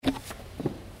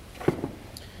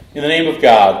In the name of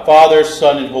God, Father,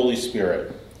 Son, and Holy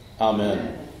Spirit.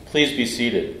 Amen. Please be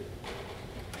seated.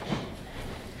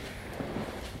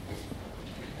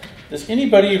 Does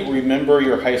anybody remember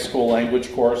your high school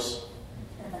language course?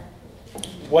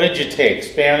 What did you take?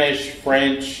 Spanish,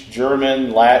 French,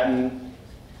 German, Latin?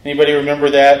 Anybody remember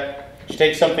that? Did you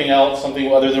take something else,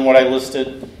 something other than what I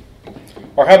listed?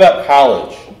 Or how about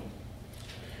college?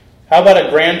 How about a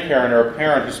grandparent or a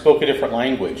parent who spoke a different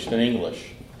language than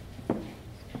English?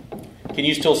 Can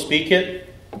you still speak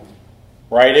it?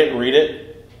 Write it? Read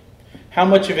it? How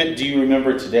much of it do you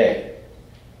remember today?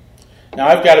 Now,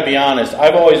 I've got to be honest.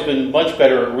 I've always been much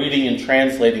better at reading and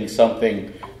translating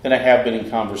something than I have been in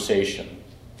conversation.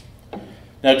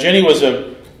 Now, Jenny was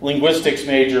a linguistics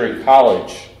major in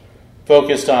college,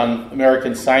 focused on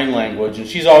American Sign Language, and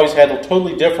she's always had a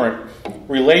totally different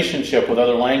relationship with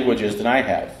other languages than I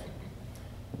have.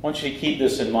 I want you to keep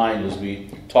this in mind as we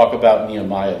talk about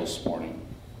Nehemiah this morning.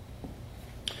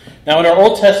 Now, in our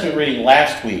Old Testament reading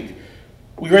last week,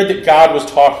 we read that God was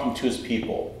talking to his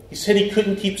people. He said he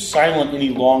couldn't keep silent any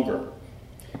longer.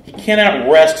 He cannot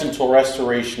rest until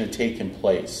restoration had taken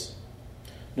place.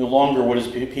 No longer would his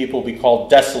people be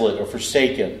called desolate or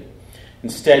forsaken.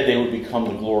 Instead, they would become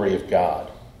the glory of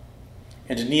God.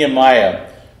 And in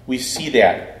Nehemiah, we see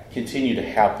that continue to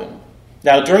happen.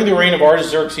 Now, during the reign of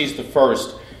Artaxerxes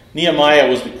I, Nehemiah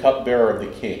was the cupbearer of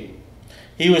the king.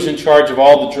 He was in charge of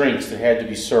all the drinks that had to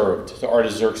be served to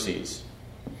Artaxerxes.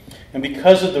 And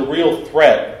because of the real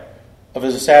threat of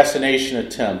his assassination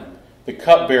attempt, the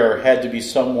cupbearer had to be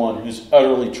someone who's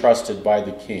utterly trusted by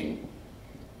the king.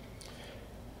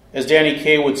 As Danny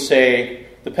Kaye would say,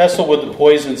 the pestle with the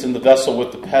poisons and the vessel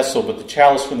with the pestle, but the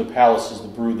chalice from the palace is the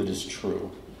brew that is true.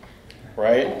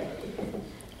 Right?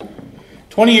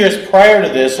 20 years prior to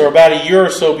this, or about a year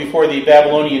or so before the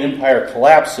Babylonian Empire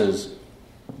collapses,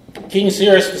 King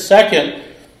Cyrus II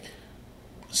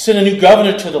sent a new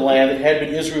governor to the land that had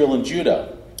been Israel and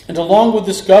Judah. And along with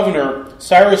this governor,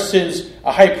 Cyrus sends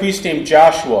a high priest named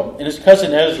Joshua and his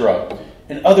cousin Ezra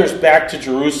and others back to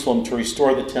Jerusalem to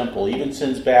restore the temple. He even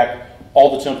sends back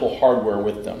all the temple hardware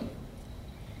with them.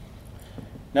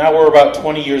 Now we're about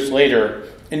 20 years later,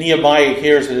 and Nehemiah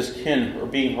hears that his kin are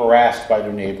being harassed by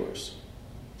their neighbors.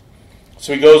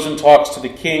 So he goes and talks to the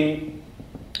king.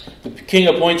 The king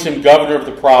appoints him governor of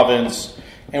the province,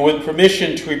 and with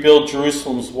permission to rebuild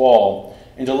Jerusalem's wall,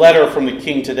 and a letter from the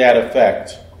king to that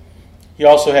effect. He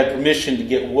also had permission to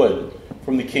get wood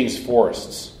from the king's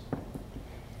forests.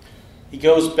 He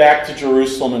goes back to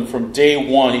Jerusalem, and from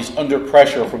day one, he's under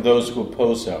pressure from those who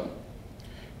oppose him.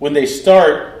 When they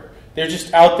start, they're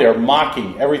just out there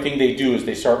mocking everything they do as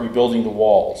they start rebuilding the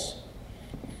walls.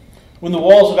 When the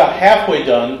wall's about halfway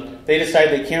done, they decide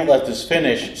they can't let this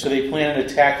finish, so they plan an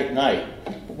attack at night.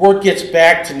 Word gets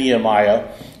back to Nehemiah,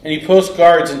 and he posts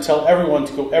guards and tells everyone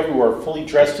to go everywhere fully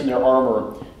dressed in their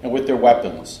armor and with their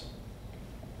weapons.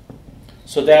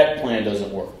 So that plan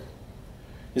doesn't work.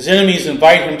 His enemies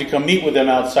invite him to come meet with them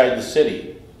outside the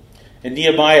city, and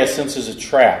Nehemiah senses a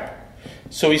trap.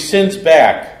 So he sends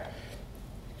back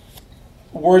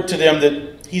word to them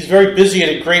that he's very busy at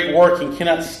a great work and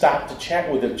cannot stop to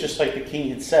chat with them, just like the king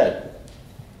had said.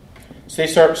 So they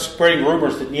start spreading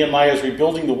rumors that Nehemiah is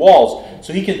rebuilding the walls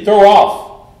so he can throw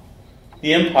off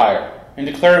the empire and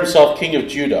declare himself king of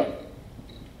Judah.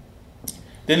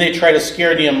 Then they try to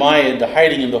scare Nehemiah into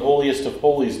hiding in the holiest of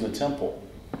holies in the temple.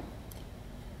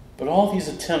 But all these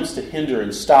attempts to hinder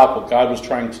and stop what God was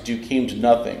trying to do came to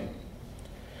nothing.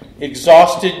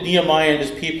 Exhausted, Nehemiah and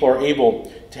his people are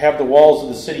able to have the walls of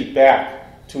the city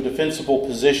back to a defensible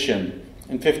position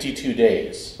in 52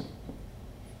 days.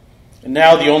 And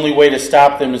now the only way to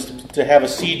stop them is to have a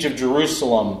siege of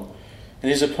Jerusalem,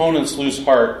 and his opponents lose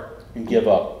heart and give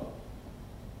up.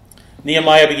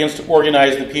 Nehemiah begins to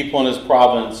organize the people in his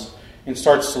province and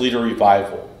starts to lead a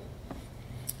revival.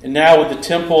 And now with the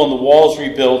temple and the walls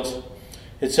rebuilt,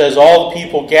 it says all the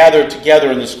people gathered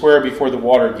together in the square before the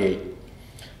water gate.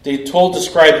 They told the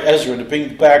scribe Ezra to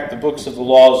bring back the books of the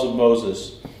laws of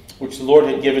Moses, which the Lord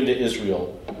had given to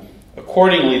Israel.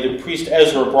 Accordingly, the priest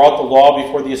Ezra brought the law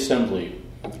before the assembly,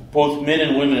 both men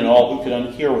and women and all who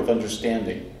could hear with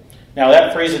understanding. Now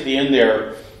that phrase at the end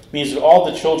there means that all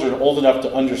the children old enough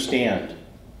to understand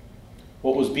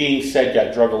what was being said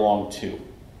got drug along too.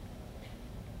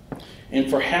 And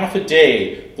for half a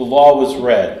day, the law was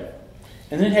read,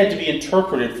 and then it had to be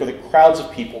interpreted for the crowds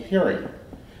of people hearing.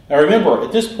 Now remember,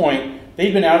 at this point,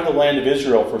 they'd been out of the land of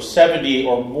Israel for 70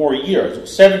 or more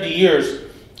years. 70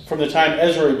 years from the time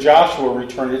Ezra and Joshua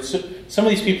returned. Some of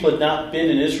these people had not been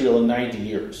in Israel in 90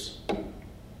 years.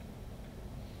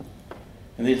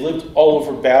 And they lived all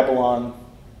over Babylon,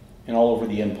 and all over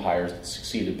the empires that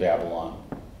succeeded Babylon.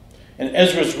 And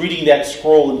Ezra's reading that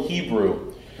scroll in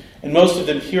Hebrew, and most of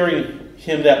them hearing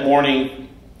him that morning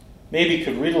maybe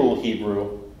could read a little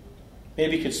Hebrew,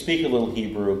 maybe could speak a little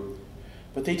Hebrew,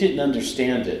 but they didn't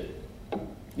understand it.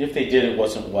 And if they did, it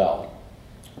wasn't well.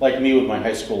 Like me with my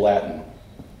high school Latin.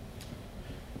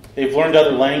 They've learned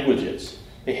other languages.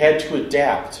 They had to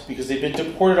adapt because they've been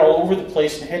deported all over the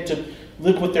place and had to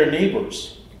live with their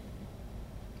neighbors.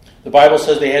 The Bible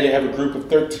says they had to have a group of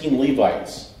 13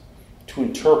 Levites to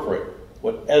interpret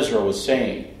what Ezra was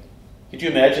saying. Could you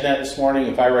imagine that this morning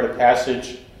if I read a passage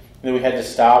and then we had to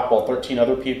stop while 13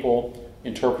 other people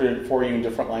interpreted it for you in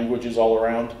different languages all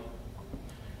around?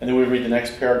 And then we'd read the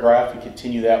next paragraph and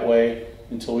continue that way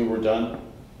until we were done.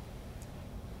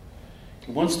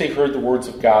 And once they heard the words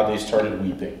of God, they started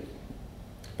weeping.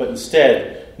 But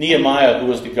instead, Nehemiah, who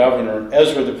was the governor, and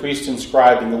Ezra, the priest and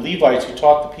scribe, and the Levites who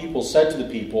taught the people, said to the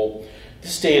people,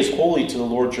 "This day is holy to the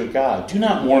Lord your God. Do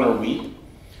not mourn or weep."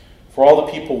 For all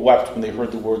the people wept when they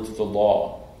heard the words of the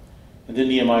law. And then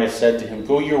Nehemiah said to him,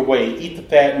 "Go your way, eat the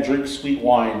fat and drink sweet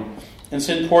wine, and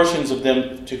send portions of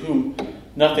them to whom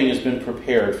nothing has been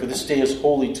prepared, for this day is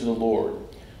holy to the Lord.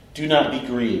 Do not be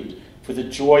grieved, for the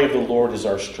joy of the Lord is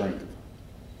our strength."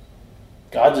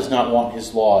 God does not want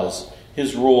his laws,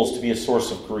 his rules, to be a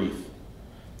source of grief,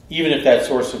 even if that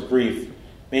source of grief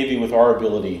may be with our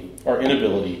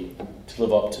inability to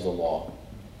live up to the law.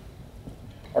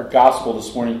 Our gospel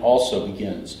this morning also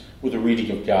begins with a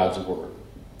reading of God's word.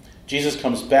 Jesus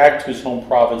comes back to his home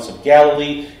province of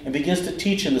Galilee and begins to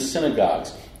teach in the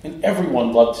synagogues, and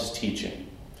everyone loved his teaching.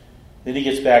 Then he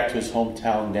gets back to his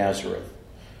hometown Nazareth,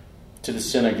 to the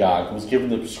synagogue, and was given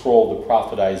the scroll of the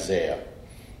prophet Isaiah.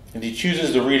 And he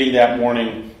chooses the reading that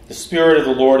morning, "The Spirit of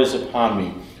the Lord is upon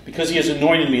me, because he has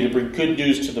anointed me to bring good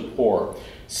news to the poor,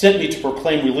 sent me to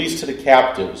proclaim release to the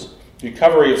captives,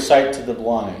 recovery of sight to the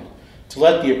blind, to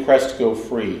let the oppressed go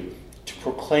free, to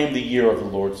proclaim the year of the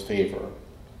Lord's favor."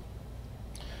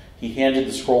 He handed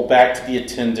the scroll back to the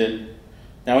attendant.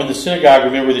 Now in the synagogue,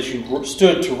 remember that you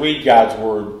stood to read God's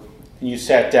word, and you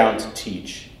sat down to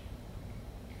teach.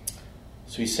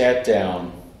 So he sat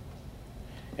down,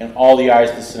 and all the eyes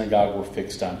of the synagogue were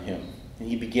fixed on him. And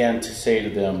he began to say to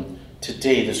them,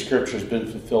 "Today the scripture has been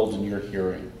fulfilled in your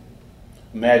hearing."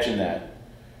 Imagine that.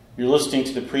 You're listening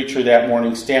to the preacher that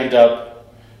morning stand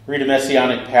up, read a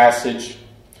messianic passage,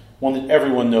 one that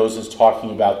everyone knows is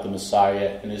talking about the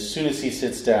Messiah, and as soon as he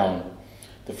sits down,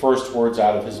 the first words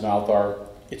out of his mouth are,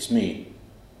 "It's me."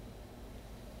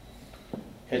 It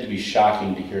had to be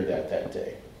shocking to hear that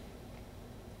day.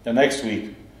 Now next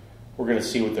week, we're going to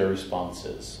see what their response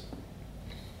is.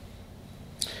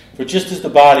 "For just as the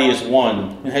body is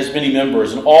one and has many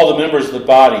members, and all the members of the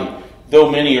body, though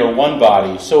many, are one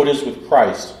body, so it is with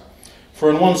Christ. For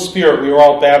in one Spirit we are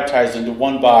all baptized into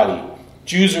one body.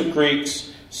 Jews or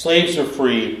Greeks, slaves or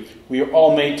free, we are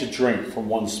all made to drink from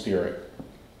one Spirit."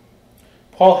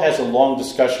 Paul has a long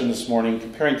discussion this morning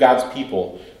comparing God's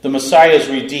people, the Messiah's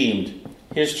redeemed,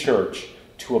 his church,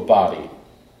 to a body.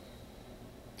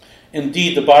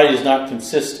 Indeed, the body does not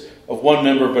consist of one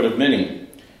member but of many.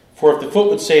 For if the foot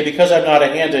would say, "Because I'm not a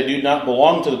hand, I do not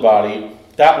belong to the body,"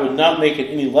 that would not make it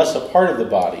any less a part of the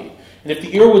body. And if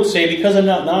the ear would say, "Because I'm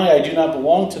not an eye, I do not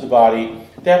belong to the body,"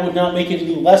 that would not make it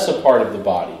any less a part of the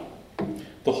body.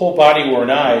 The whole body were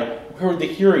an eye, where would the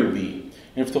hearing be?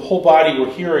 And if the whole body were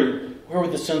hearing, where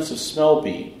would the sense of smell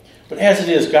be? But as it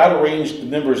is, God arranged the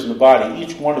members in the body,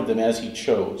 each one of them as he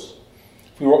chose.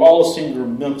 If we were all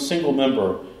a single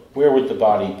member, where would the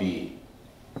body be?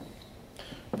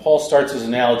 Paul starts his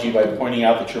analogy by pointing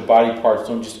out that your body parts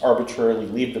don't just arbitrarily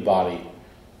leave the body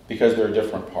because they're a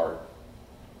different part.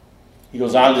 He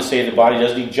goes on to say the body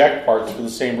doesn't eject parts for the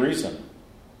same reason.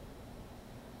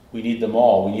 We need them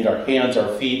all. We need our hands, our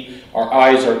feet, our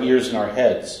eyes, our ears, and our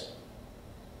heads.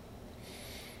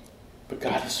 But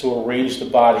God has so arranged the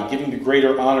body, giving the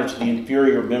greater honor to the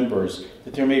inferior members,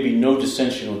 that there may be no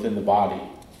dissension within the body.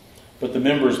 But the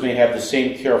members may have the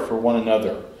same care for one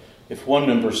another. If one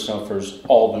member suffers,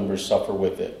 all members suffer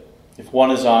with it. If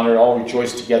one is honored, all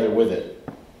rejoice together with it.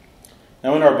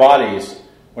 Now in our bodies,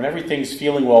 when everything's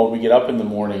feeling well, when we get up in the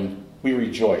morning, we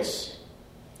rejoice.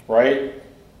 Right?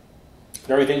 If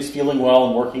everything's feeling well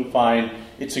and working fine,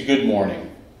 it's a good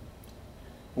morning.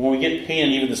 And when we get pain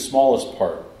in even the smallest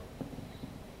part,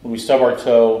 when we stub our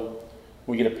toe,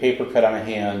 we get a paper cut on a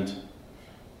hand,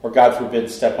 or God forbid,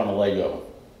 step on a Lego,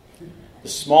 the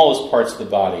smallest parts of the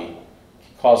body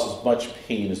can cause as much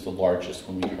pain as the largest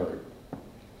when we hurt.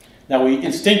 Now, we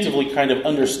instinctively kind of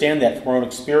understand that from our own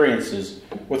experiences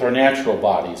with our natural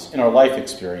bodies and our life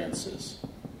experiences.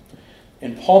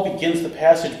 And Paul begins the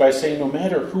passage by saying no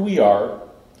matter who we are,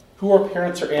 who our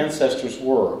parents or ancestors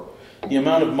were, the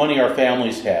amount of money our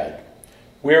families had,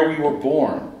 where we were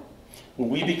born, when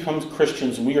we become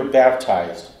Christians and we are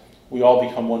baptized, we all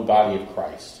become one body of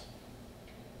Christ.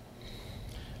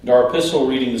 And our epistle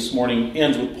reading this morning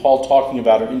ends with Paul talking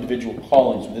about our individual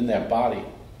callings within that body.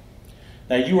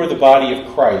 Now you are the body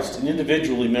of Christ and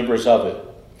individually members of it.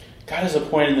 God has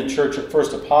appointed in the church at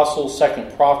first apostles,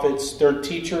 second prophets, third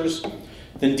teachers,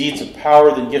 then deeds of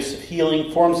power, then gifts of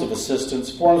healing, forms of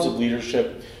assistance, forms of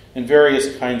leadership, and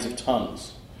various kinds of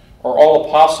tongues. Are all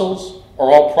apostles?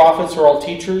 Are all prophets? Are all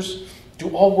teachers? Do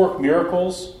all work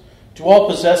miracles? Do all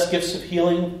possess gifts of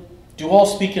healing? Do all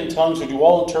speak in tongues, or do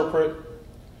all interpret?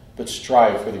 But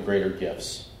strive for the greater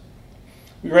gifts.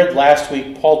 We read last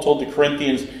week, Paul told the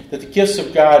Corinthians that the gifts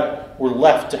of God were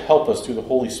left to help us through the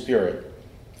Holy Spirit.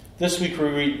 This week we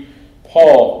read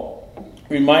Paul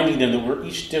reminding them that we're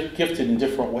each gifted in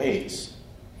different ways.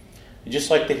 And just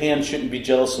like the hand shouldn't be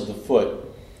jealous of the foot,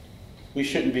 we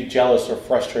shouldn't be jealous or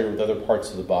frustrated with other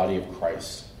parts of the body of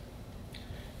Christ.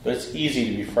 But it's easy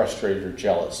to be frustrated or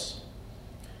jealous.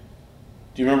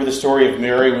 Do you remember the story of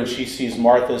Mary when she sees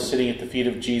Martha sitting at the feet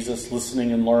of Jesus,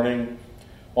 listening and learning,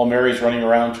 while Mary's running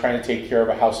around trying to take care of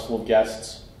a house full of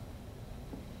guests?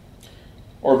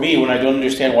 Or me when I don't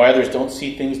understand why others don't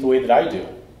see things the way that I do.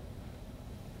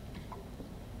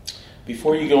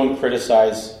 Before you go and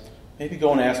criticize, maybe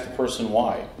go and ask the person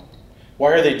why.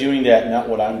 Why are they doing that and not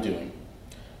what I'm doing?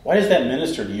 Why does that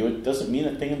minister to you? It doesn't mean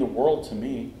a thing in the world to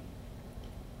me.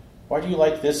 Why do you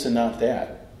like this and not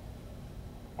that?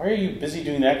 Why are you busy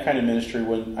doing that kind of ministry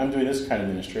when I'm doing this kind of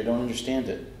ministry? I don't understand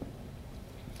it.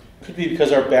 It could be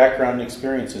because our background and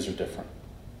experiences are different.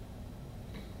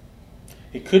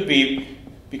 It could be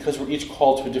because we're each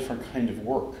called to a different kind of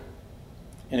work.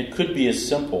 And it could be as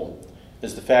simple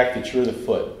as the fact that you're the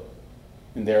foot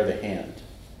and they're the hand.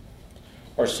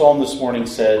 Our psalm this morning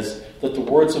says, "Let the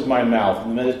words of my mouth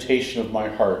and the meditation of my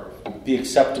heart be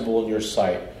acceptable in your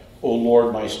sight, O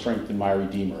Lord, my strength and my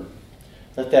Redeemer."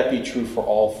 Let that be true for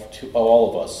all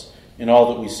of us in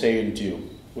all that we say and do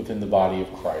within the body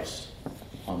of Christ.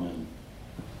 Amen.